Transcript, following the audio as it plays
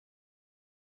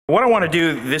What I want to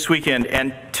do this weekend,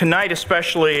 and tonight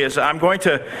especially, is I'm going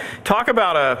to talk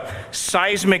about a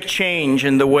seismic change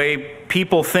in the way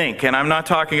people think. And I'm not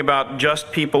talking about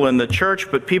just people in the church,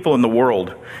 but people in the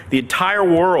world. The entire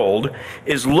world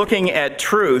is looking at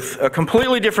truth a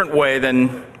completely different way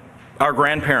than our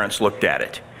grandparents looked at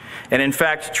it. And in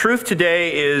fact, truth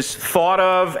today is thought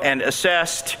of and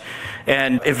assessed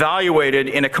and evaluated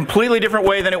in a completely different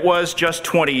way than it was just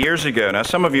 20 years ago. Now,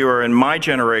 some of you are in my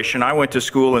generation. I went to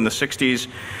school in the 60s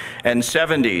and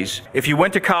 70s. If you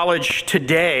went to college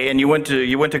today and you went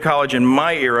to college in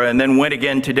my era and then went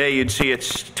again today, you'd see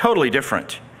it's totally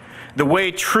different. The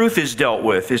way truth is dealt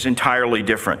with is entirely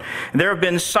different. There have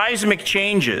been seismic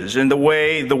changes in the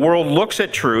way the world looks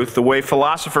at truth, the way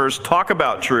philosophers talk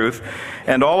about truth,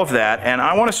 and all of that. And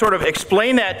I want to sort of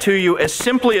explain that to you as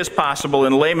simply as possible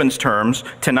in layman's terms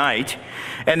tonight.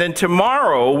 And then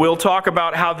tomorrow we'll talk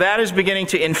about how that is beginning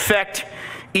to infect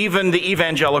even the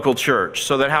evangelical church,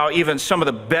 so that how even some of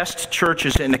the best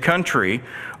churches in the country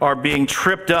are being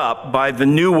tripped up by the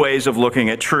new ways of looking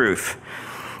at truth.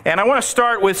 And I want to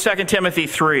start with 2 Timothy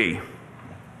 3.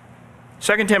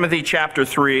 2 Timothy chapter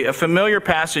 3, a familiar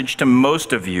passage to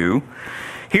most of you.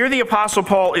 Here the Apostle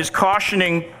Paul is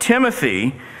cautioning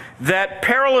Timothy that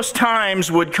perilous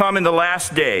times would come in the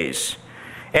last days.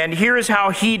 And here is how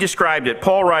he described it.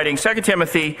 Paul writing, 2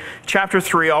 Timothy chapter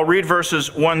 3, I'll read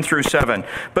verses 1 through 7.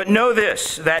 But know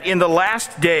this, that in the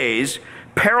last days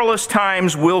perilous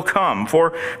times will come,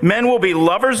 for men will be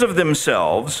lovers of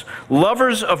themselves,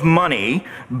 lovers of money,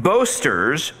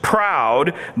 boasters,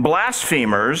 proud,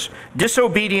 blasphemers,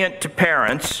 disobedient to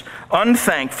parents,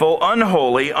 unthankful,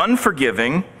 unholy,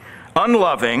 unforgiving,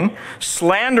 unloving,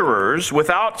 slanderers,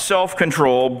 without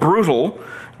self-control, brutal,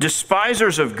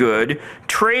 despisers of good,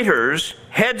 traitors,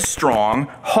 headstrong,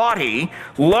 haughty,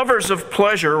 lovers of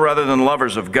pleasure rather than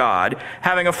lovers of God,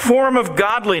 having a form of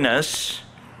godliness,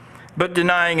 but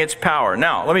denying its power.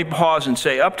 Now, let me pause and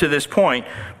say, up to this point,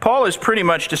 Paul is pretty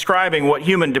much describing what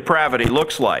human depravity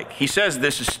looks like. He says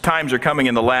times are coming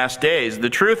in the last days. The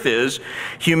truth is,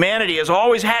 humanity has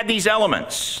always had these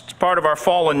elements. It's part of our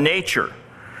fallen nature.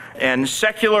 And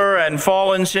secular and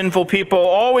fallen, sinful people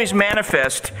always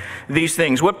manifest these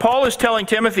things. What Paul is telling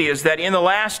Timothy is that in the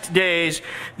last days,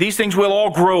 these things will all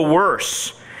grow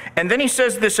worse. And then he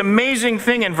says this amazing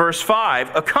thing in verse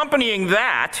 5, accompanying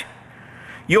that,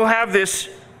 you'll have this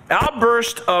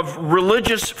outburst of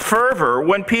religious fervor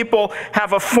when people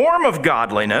have a form of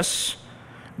godliness,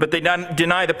 but they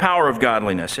deny the power of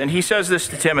godliness. And he says this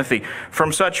to Timothy,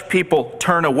 from such people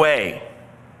turn away.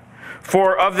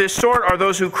 For of this sort are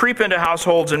those who creep into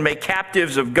households and make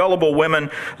captives of gullible women,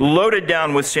 loaded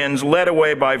down with sins, led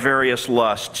away by various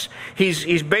lusts.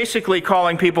 He's basically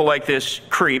calling people like this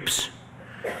creeps.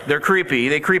 They're creepy.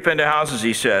 They creep into houses,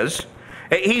 he says.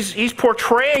 He's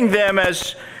portraying them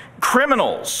as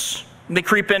criminals. They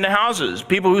creep into houses,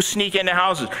 people who sneak into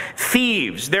houses.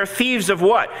 Thieves. They're thieves of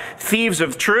what? Thieves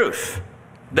of truth.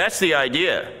 That's the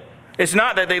idea. It's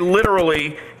not that they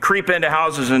literally creep into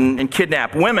houses and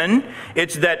kidnap women.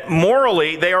 It's that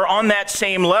morally they are on that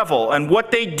same level. And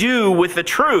what they do with the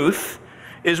truth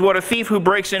is what a thief who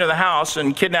breaks into the house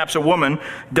and kidnaps a woman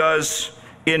does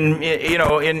in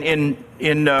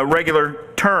regular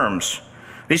terms.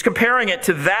 He's comparing it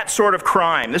to that sort of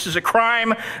crime. This is a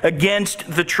crime against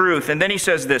the truth. And then he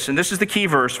says this, and this is the key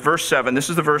verse, verse 7. This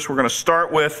is the verse we're going to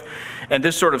start with, and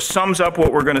this sort of sums up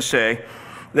what we're going to say.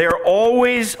 They are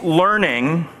always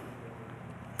learning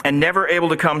and never able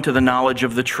to come to the knowledge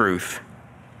of the truth.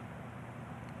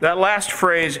 That last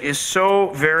phrase is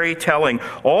so very telling.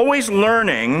 Always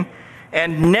learning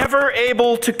and never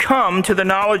able to come to the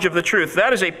knowledge of the truth.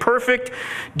 That is a perfect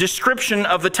description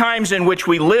of the times in which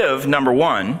we live, number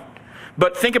one.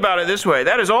 But think about it this way.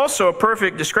 That is also a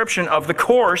perfect description of the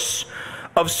course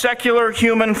of secular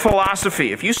human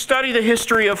philosophy. If you study the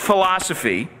history of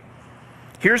philosophy,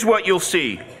 here's what you'll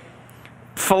see.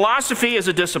 Philosophy as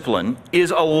a discipline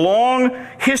is a long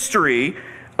history,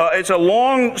 it's a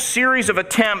long series of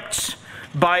attempts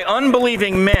by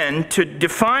unbelieving men to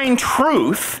define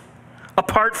truth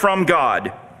apart from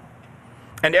God.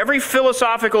 And every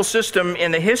philosophical system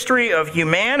in the history of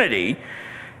humanity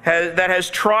that has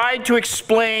tried to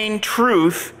explain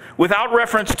truth without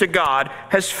reference to God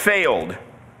has failed.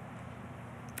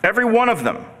 Every one of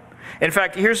them. In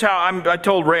fact, here's how I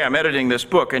told Ray I'm editing this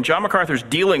book, and John MacArthur's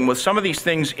dealing with some of these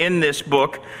things in this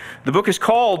book. The book is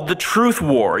called The Truth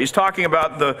War. He's talking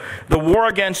about the war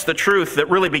against the truth that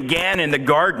really began in the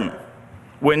garden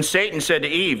when Satan said to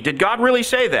Eve, did God really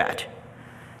say that?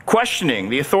 questioning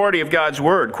the authority of God's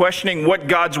Word, questioning what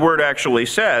God's Word actually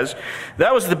says.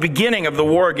 That was the beginning of the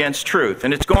war against truth,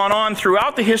 and it's gone on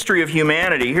throughout the history of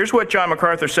humanity. Here's what John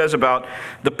MacArthur says about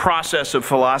the process of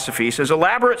philosophy. He says,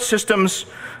 elaborate systems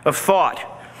of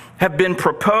thought have been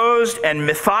proposed and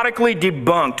methodically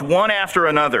debunked one after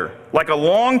another, like a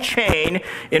long chain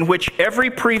in which every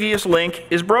previous link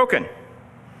is broken.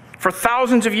 For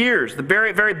thousands of years, the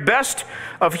very, very best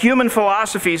of human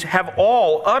philosophies have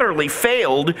all utterly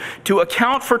failed to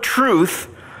account for truth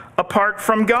apart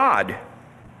from God.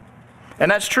 And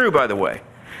that's true, by the way.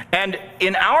 And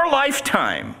in our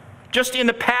lifetime, just in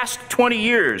the past 20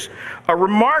 years, a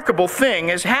remarkable thing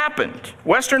has happened.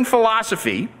 Western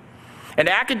philosophy and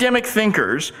academic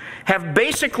thinkers have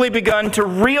basically begun to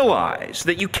realize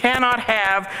that you cannot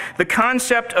have the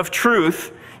concept of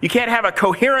truth, you can't have a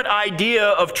coherent idea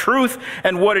of truth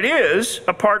and what it is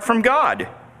apart from God.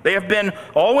 They have been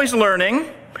always learning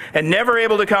and never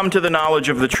able to come to the knowledge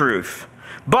of the truth.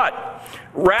 But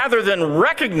rather than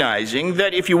recognizing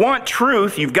that if you want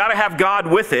truth, you've got to have God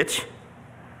with it,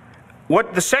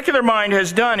 what the secular mind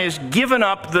has done is given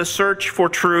up the search for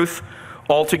truth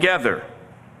altogether.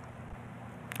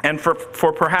 And for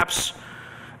perhaps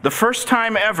the first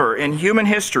time ever in human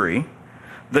history,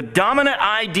 the dominant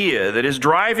idea that is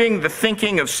driving the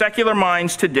thinking of secular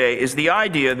minds today is the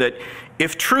idea that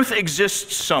if truth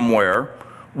exists somewhere,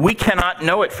 we cannot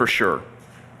know it for sure.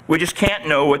 We just can't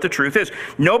know what the truth is.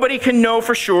 Nobody can know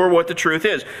for sure what the truth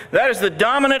is. That is the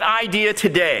dominant idea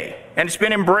today, and it's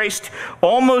been embraced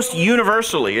almost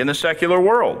universally in the secular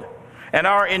world. And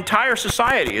our entire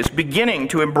society is beginning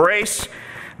to embrace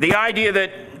the idea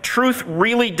that truth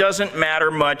really doesn't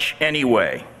matter much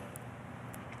anyway.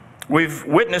 We've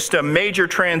witnessed a major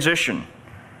transition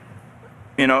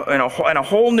in a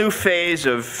whole new phase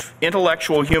of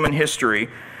intellectual human history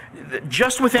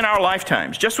just within our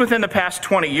lifetimes, just within the past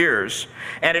 20 years.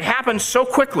 And it happened so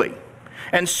quickly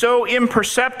and so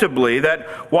imperceptibly that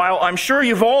while I'm sure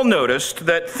you've all noticed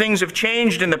that things have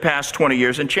changed in the past 20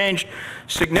 years and changed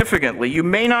significantly, you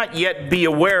may not yet be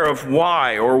aware of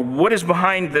why or what is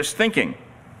behind this thinking.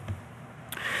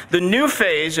 The new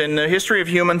phase in the history of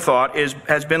human thought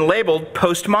has been labeled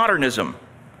postmodernism.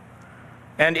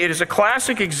 And it is a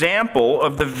classic example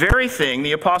of the very thing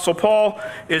the Apostle Paul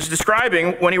is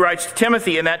describing when he writes to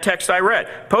Timothy in that text I read.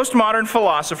 Postmodern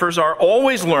philosophers are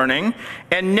always learning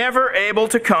and never able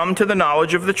to come to the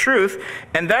knowledge of the truth.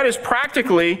 And that is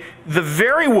practically the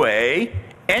very way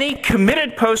any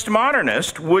committed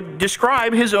postmodernist would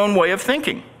describe his own way of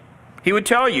thinking. He would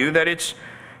tell you that it's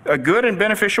a good and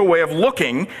beneficial way of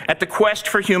looking at the quest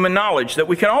for human knowledge, that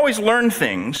we can always learn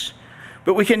things,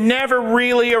 but we can never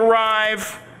really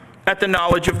arrive at the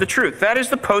knowledge of the truth. That is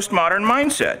the postmodern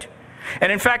mindset.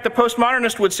 And in fact, the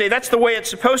postmodernist would say that's the way it's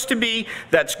supposed to be,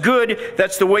 that's good,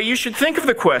 that's the way you should think of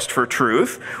the quest for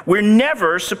truth. We're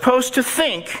never supposed to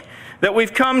think that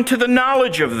we've come to the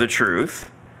knowledge of the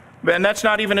truth, and that's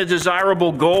not even a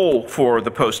desirable goal for the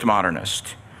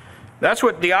postmodernist. That's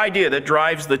what the idea that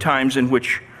drives the times in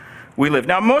which we live.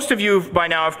 Now, most of you by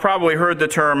now have probably heard the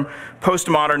term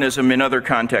postmodernism in other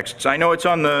contexts. I know it's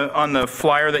on the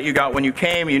flyer that you got when you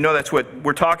came. You know that's what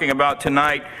we're talking about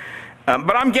tonight.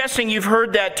 But I'm guessing you've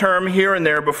heard that term here and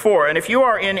there before. And if you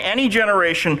are in any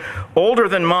generation older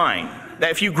than mine,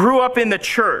 that if you grew up in the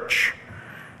church,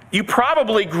 you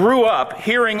probably grew up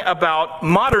hearing about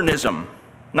modernism.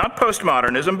 Not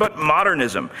postmodernism, but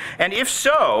modernism. And if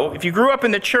so, if you grew up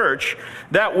in the church,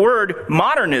 that word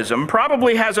modernism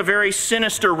probably has a very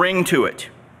sinister ring to it.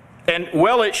 And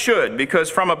well, it should, because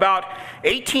from about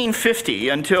 1850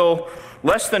 until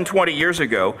less than 20 years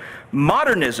ago,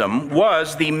 modernism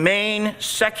was the main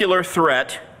secular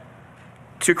threat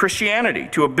to Christianity,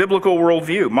 to a biblical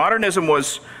worldview. Modernism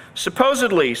was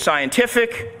supposedly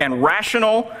scientific and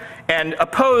rational and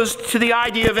opposed to the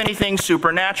idea of anything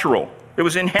supernatural. It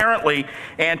was inherently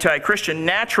anti-Christian.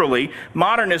 Naturally,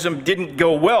 modernism didn't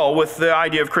go well with the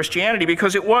idea of Christianity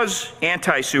because it was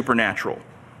anti-supernatural.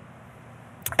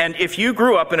 And if you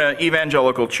grew up in an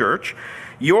evangelical church,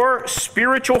 your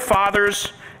spiritual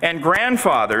fathers and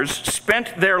grandfathers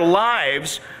spent their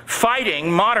lives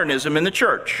fighting modernism in the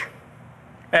church.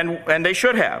 And they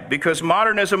should have, because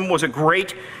modernism was a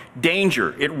great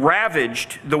danger. It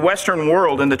ravaged the Western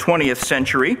world in the 20th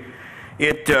century.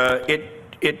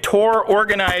 It tore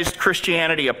organized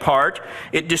Christianity apart.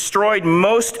 It destroyed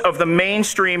most of the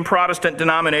mainstream Protestant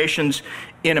denominations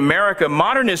in America.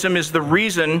 Modernism is the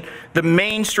reason the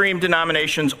mainstream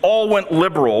denominations all went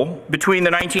liberal between the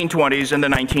 1920s and the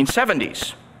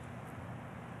 1970s.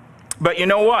 But you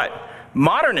know what?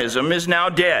 Modernism is now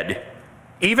dead.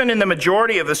 Even in the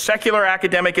majority of the secular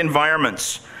academic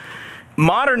environments,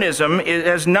 Modernism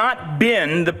has not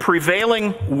been the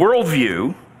prevailing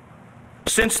worldview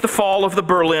since the fall of the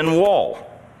Berlin Wall.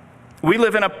 We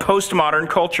live in a postmodern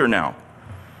culture now.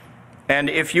 And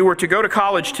if you were to go to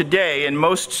college today in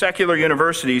most secular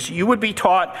universities, you would be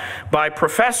taught by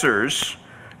professors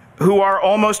who are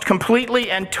almost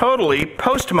completely and totally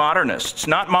postmodernists,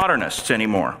 not modernists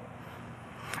anymore.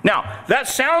 Now, that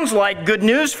sounds like good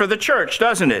news for the church,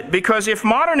 doesn't it? Because if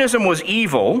modernism was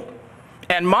evil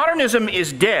and modernism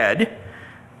is dead,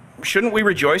 shouldn't we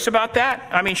rejoice about that?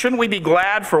 I mean, shouldn't we be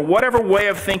glad for whatever way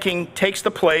of thinking takes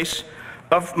the place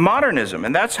of modernism?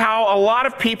 And that's how a lot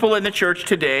of people in the church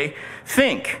today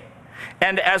think.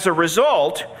 And as a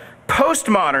result,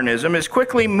 postmodernism is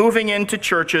quickly moving into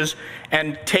churches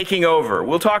and taking over.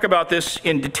 We'll talk about this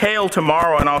in detail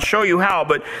tomorrow, and I'll show you how,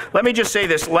 but let me just say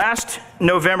this. Last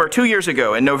November, 2 years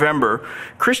ago in November,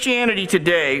 Christianity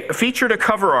Today featured a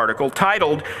cover article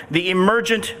titled "The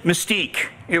Emergent Mystique."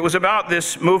 It was about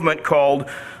this movement called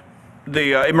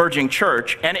the emerging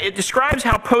church, and it describes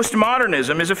how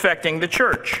postmodernism is affecting the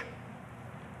church.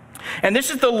 And this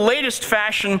is the latest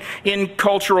fashion in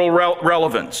cultural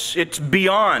relevance. It's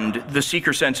beyond the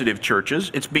seeker-sensitive churches.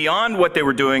 It's beyond what they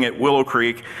were doing at Willow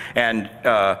Creek and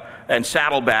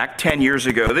Saddleback 10 years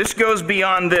ago. This goes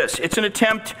beyond this. It's an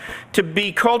attempt to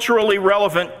be culturally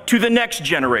relevant to the next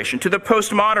generation, to the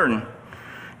postmodern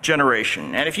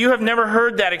generation. And if you have never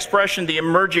heard that expression, the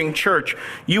emerging church,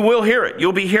 you will hear it.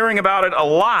 You'll be hearing about it a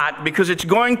lot because it's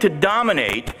going to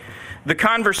dominate the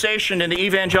conversation in the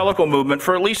evangelical movement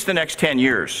for at least the next 10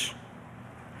 years.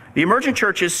 The emergent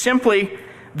church is simply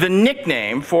the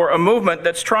nickname for a movement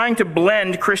that's trying to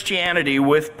blend Christianity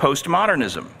with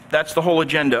postmodernism. That's the whole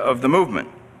agenda of the movement.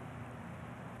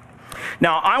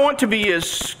 Now, I want to be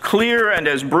as clear and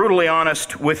as brutally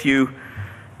honest with you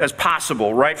as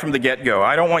possible right from the get-go.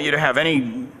 I don't want you to have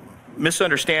any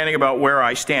misunderstanding about where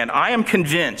I stand. I am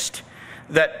convinced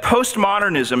that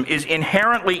postmodernism is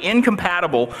inherently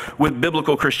incompatible with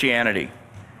biblical Christianity.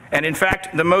 And in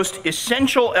fact, the most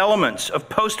essential elements of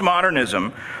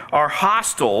postmodernism are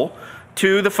hostile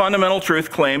to the fundamental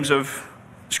truth claims of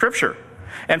Scripture.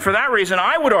 And for that reason,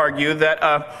 I would argue that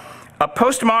a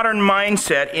postmodern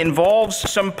mindset involves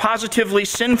some positively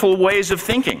sinful ways of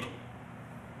thinking.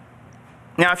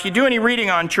 Now, if you do any reading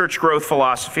on church growth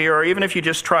philosophy, or even if you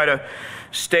just try to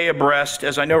stay abreast,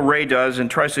 as I know Ray does, and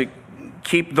tries to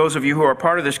keep those of you who are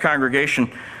part of this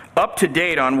congregation up to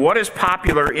date on what is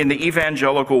popular in the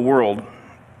evangelical world,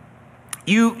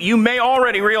 you may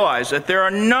already realize that there are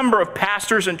a number of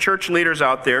pastors and church leaders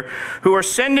out there who are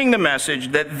sending the message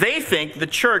that they think the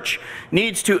church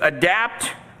needs to adapt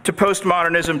to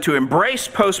postmodernism, to embrace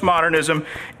postmodernism,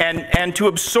 and to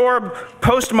absorb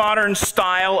postmodern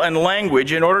style and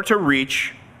language in order to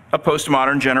reach a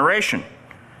postmodern generation.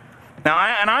 Now,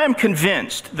 I am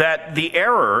convinced that the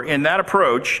error in that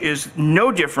approach is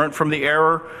no different from the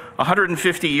error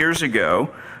 150 years ago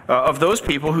of those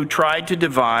people who tried to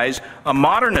devise a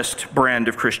modernist brand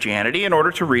of Christianity in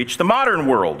order to reach the modern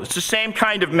world. It's the same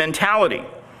kind of mentality.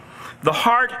 The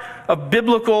heart of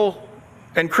biblical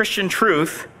and Christian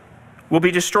truth will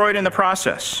be destroyed in the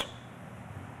process.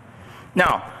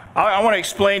 Now, I want to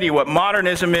explain to you what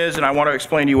modernism is, and I want to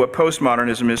explain to you what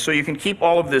postmodernism is, so you can keep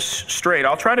all of this straight.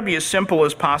 I'll try to be as simple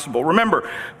as possible.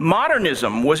 Remember,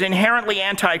 modernism was inherently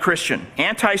anti-Christian,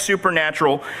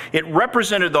 anti-supernatural. It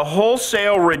represented the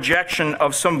wholesale rejection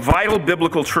of some vital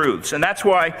biblical truths. And that's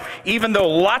why, even though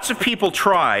lots of people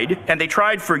tried, and they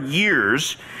tried for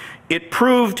years, it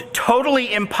proved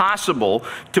totally impossible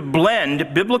to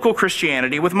blend biblical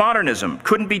Christianity with modernism.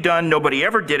 Couldn't be done. Nobody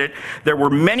ever did it. There were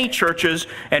many churches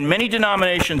and many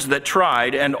denominations that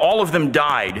tried, and all of them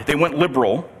died. They went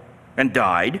liberal and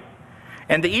died.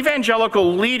 And the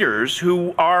evangelical leaders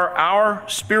who are our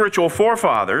spiritual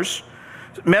forefathers,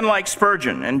 men like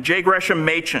Spurgeon and J. Gresham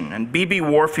Machen and B.B.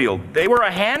 Warfield, they were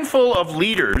a handful of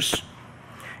leaders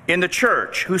in the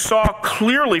church who saw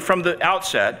clearly from the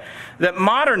outset that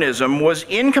modernism was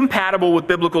incompatible with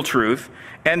biblical truth,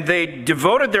 and they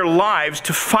devoted their lives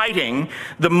to fighting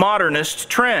the modernist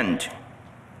trend.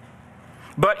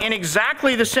 But in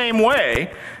exactly the same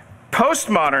way,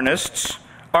 postmodernists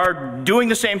are doing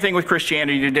the same thing with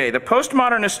Christianity today. The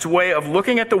postmodernist way of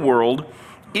looking at the world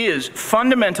is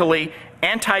fundamentally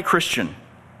anti-Christian.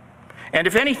 And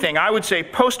if anything, I would say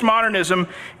postmodernism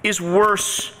is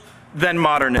worse than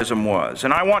modernism was.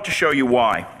 And I want to show you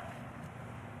why.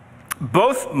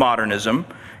 Both modernism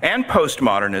and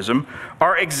postmodernism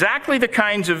are exactly the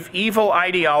kinds of evil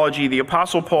ideology the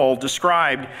Apostle Paul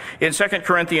described in 2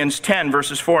 Corinthians 10,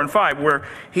 verses 4 and 5, where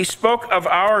he spoke of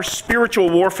our spiritual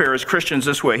warfare as Christians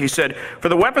this way. He said, "For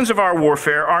the weapons of our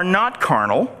warfare are not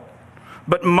carnal,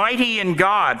 but mighty in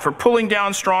God for pulling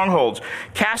down strongholds,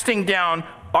 casting down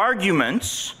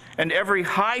arguments and every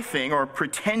high thing, or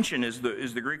pretension is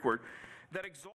the Greek word, that exalts